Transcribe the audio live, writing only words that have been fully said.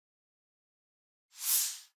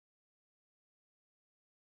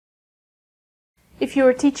if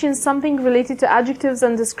you're teaching something related to adjectives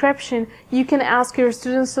and description, you can ask your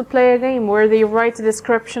students to play a game where they write a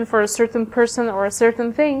description for a certain person or a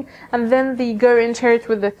certain thing, and then they go and share it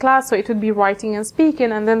with the class, so it would be writing and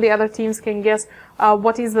speaking, and then the other teams can guess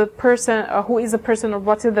what is the person, who is the person, or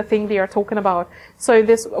what is the thing they are talking about. So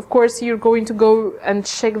this, of course, you're going to go and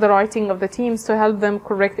check the writing of the teams to help them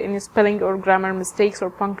correct any spelling or grammar mistakes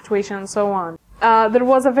or punctuation and so on. There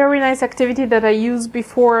was a very nice activity that I used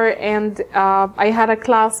before, and I had a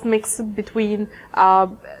class mix between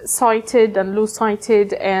sighted and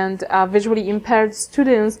low-sighted and visually impaired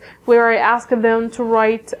students, where I asked them to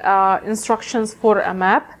write instructions for a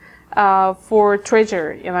map for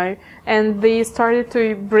treasure, you know, and they started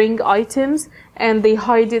to bring items and they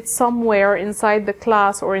hide it somewhere inside the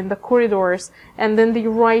class or in the corridors, and then they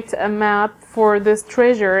write a map for this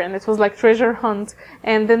treasure, and it was like treasure hunt,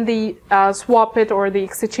 and then they swap it or they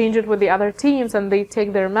exchange it with the other teams, and they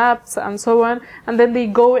take their maps and so on, and then they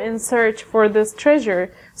go and search for this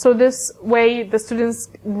treasure. So this way the students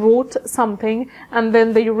wrote something and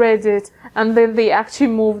then they read it, and then they actually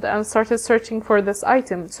moved and started searching for this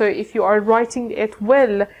item. So if you are writing it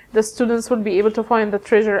well, the students will be able to find the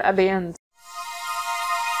treasure at the end.